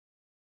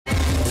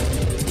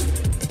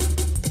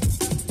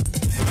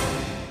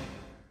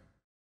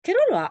Che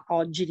ruolo ha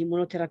oggi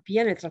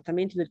l'immunoterapia nel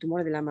trattamento del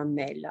tumore della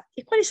mammella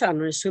e quali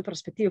saranno le sue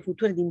prospettive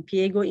future di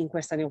impiego in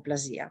questa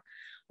neoplasia?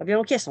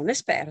 Abbiamo chiesto a un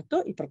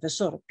esperto, il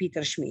professor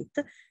Peter Schmid,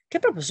 che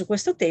proprio su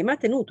questo tema ha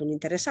tenuto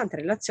un'interessante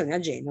relazione a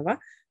Genova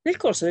nel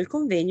corso del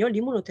convegno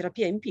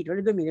L'immunoterapia in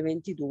pillole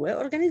 2022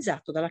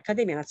 organizzato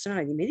dall'Accademia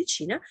Nazionale di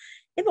Medicina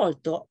e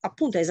volto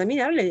appunto a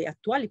esaminare le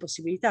attuali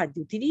possibilità di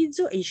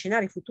utilizzo e i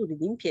scenari futuri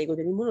di impiego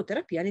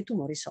dell'immunoterapia nei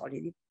tumori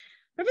solidi.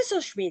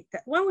 Professor Schmid,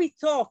 when we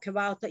talk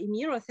about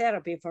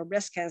immunotherapy for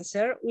breast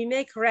cancer, we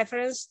make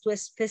reference to a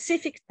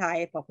specific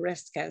type of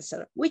breast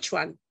cancer. Which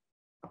one?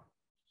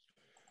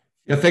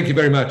 Yeah, thank you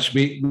very much.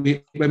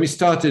 When we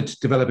started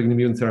developing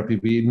immune therapy,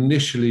 we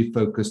initially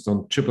focused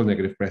on triple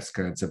negative breast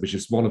cancer, which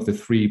is one of the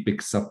three big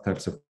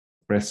subtypes of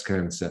breast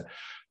cancer.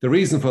 The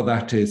reason for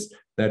that is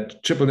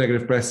that triple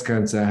negative breast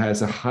cancer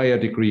has a higher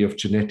degree of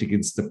genetic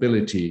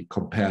instability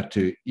compared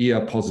to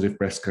ER-positive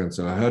breast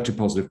cancer or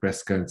HER2-positive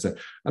breast cancer.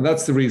 And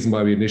that's the reason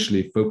why we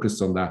initially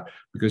focused on that,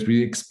 because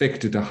we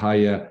expected a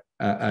higher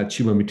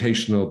tumor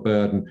mutational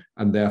burden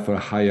and therefore a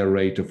higher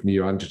rate of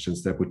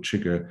neoantigens that would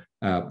trigger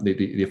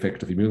the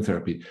effect of immune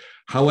therapy.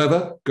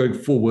 However, going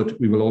forward,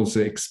 we will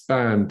also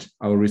expand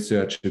our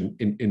research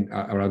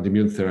around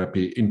immune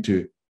therapy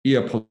into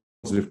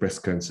ER-positive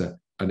breast cancer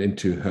and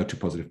into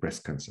HER2-positive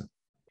breast cancer.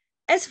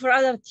 As for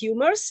other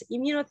tumors,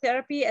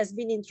 immunotherapy has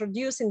been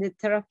introduced in the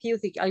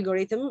therapeutic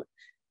algorithm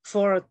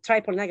for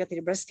triple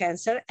negative breast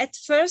cancer, at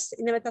first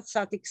in a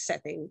metastatic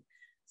setting.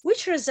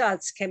 Which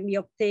results can be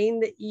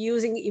obtained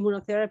using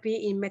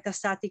immunotherapy in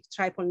metastatic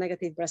triple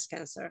negative breast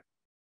cancer?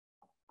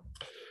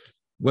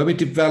 When we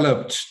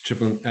developed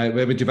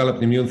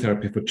immune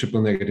therapy for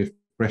triple negative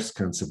breast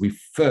cancer, we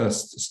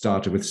first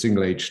started with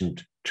single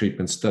agent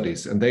treatment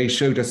studies, and they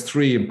showed us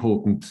three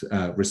important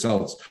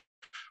results.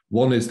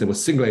 One is there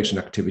was single agent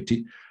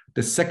activity.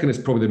 The second is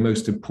probably the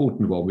most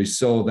important one. We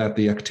saw that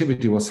the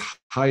activity was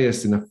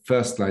highest in a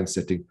first line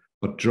setting,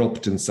 but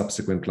dropped in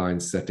subsequent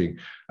line setting.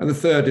 And the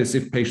third is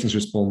if patients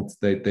respond,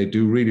 they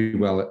do really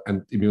well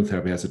and immune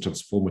therapy has a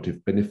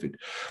transformative benefit.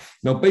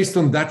 Now, based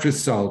on that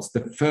results,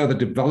 the further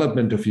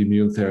development of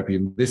immune therapy,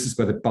 and this is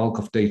where the bulk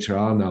of data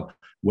are now,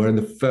 we're in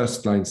the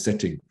first line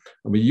setting.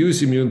 And we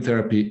use immune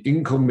therapy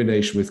in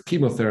combination with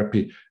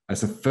chemotherapy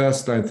as a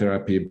first line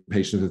therapy in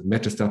patients with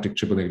metastatic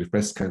triple negative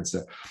breast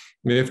cancer.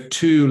 We have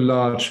two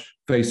large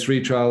phase 3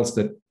 trials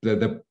that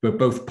were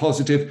both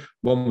positive,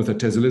 one with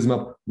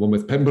atezolizumab, one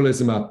with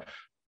pembrolizumab.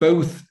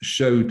 Both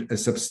showed a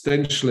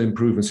substantial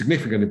improvement,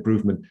 significant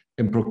improvement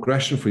in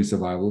progression-free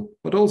survival,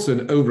 but also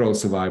in overall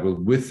survival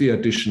with the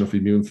addition of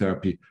immune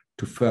therapy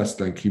to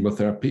first-line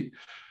chemotherapy.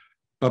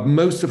 But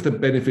most of the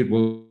benefit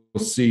was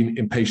seen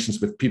in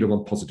patients with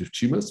PD-L1 positive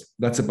tumors.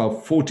 That's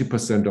about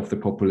 40% of the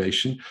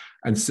population.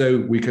 And so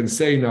we can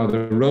say now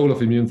the role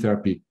of immune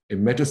therapy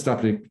in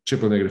metastatic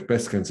triple negative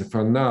breast cancer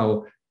for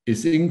now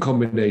is in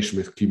combination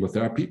with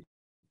chemotherapy,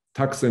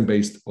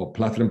 taxane-based or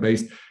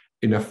platinum-based,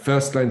 in a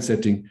first-line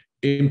setting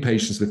in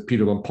patients with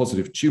PD-L1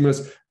 positive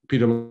tumors.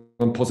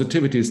 PD-L1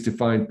 positivity is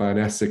defined by an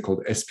assay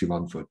called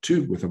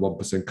SP142 with a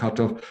 1%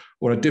 cutoff,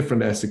 or a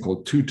different assay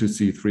called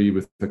 2-C3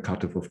 with a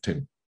cutoff of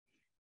 10.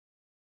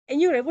 A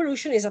new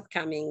revolution is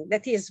upcoming.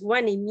 That is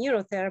when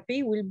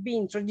immunotherapy will be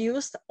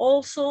introduced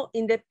also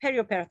in the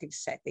perioperative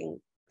setting.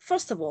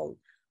 First of all,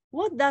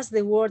 what does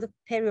the word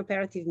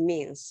perioperative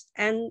means?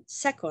 And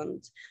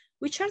second,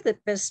 which are the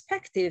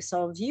perspectives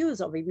of use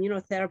of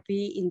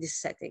immunotherapy in this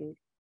setting?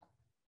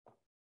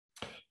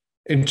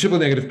 In triple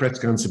negative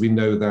breast cancer, we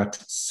know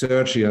that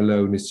surgery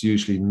alone is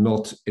usually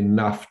not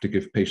enough to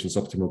give patients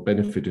optimal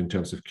benefit in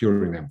terms of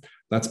curing them.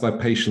 That's why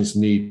patients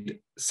need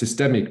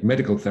systemic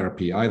medical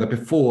therapy, either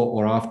before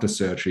or after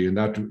surgery, and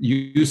that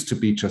used to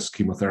be just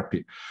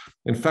chemotherapy.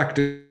 In fact,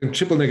 in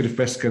triple negative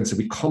breast cancer,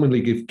 we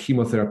commonly give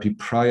chemotherapy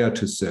prior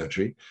to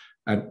surgery.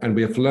 And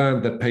we have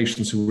learned that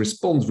patients who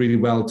respond really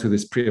well to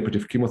this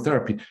preoperative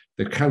chemotherapy,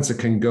 the cancer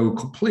can go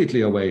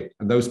completely away,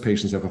 and those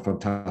patients have a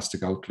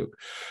fantastic outlook.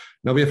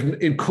 Now, we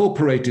have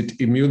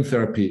incorporated immune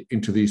therapy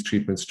into these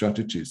treatment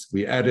strategies.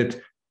 We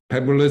added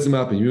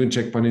pembrolizumab, immune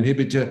checkpoint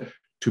inhibitor,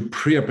 to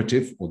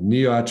preoperative or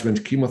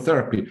neoadjuvant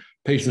chemotherapy.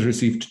 Patients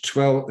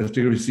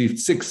received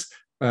 6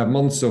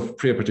 months of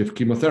preoperative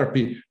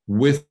chemotherapy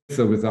with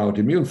or without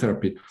immune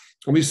therapy.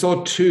 And we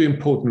saw two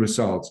important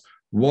results.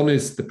 One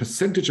is the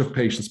percentage of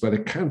patients where the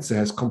cancer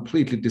has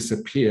completely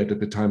disappeared at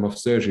the time of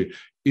surgery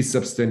is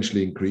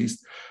substantially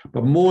increased.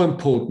 But more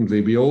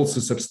importantly, we also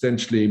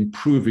substantially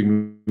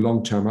improving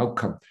long-term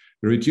outcome.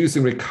 We're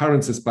reducing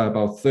recurrences by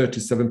about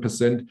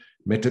 37%,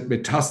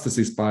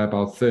 metastasis by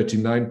about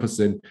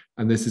 39%,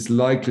 and this is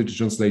likely to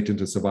translate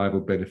into survival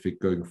benefit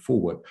going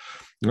forward.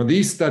 Now,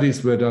 these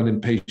studies were done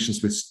in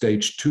patients with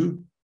stage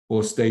 2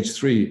 or stage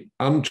 3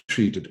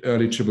 untreated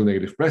early triple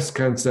negative breast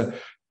cancer,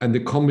 and the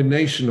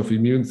combination of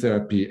immune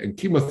therapy and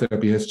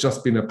chemotherapy has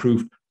just been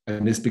approved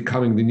and is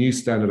becoming the new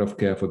standard of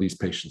care for these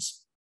patients.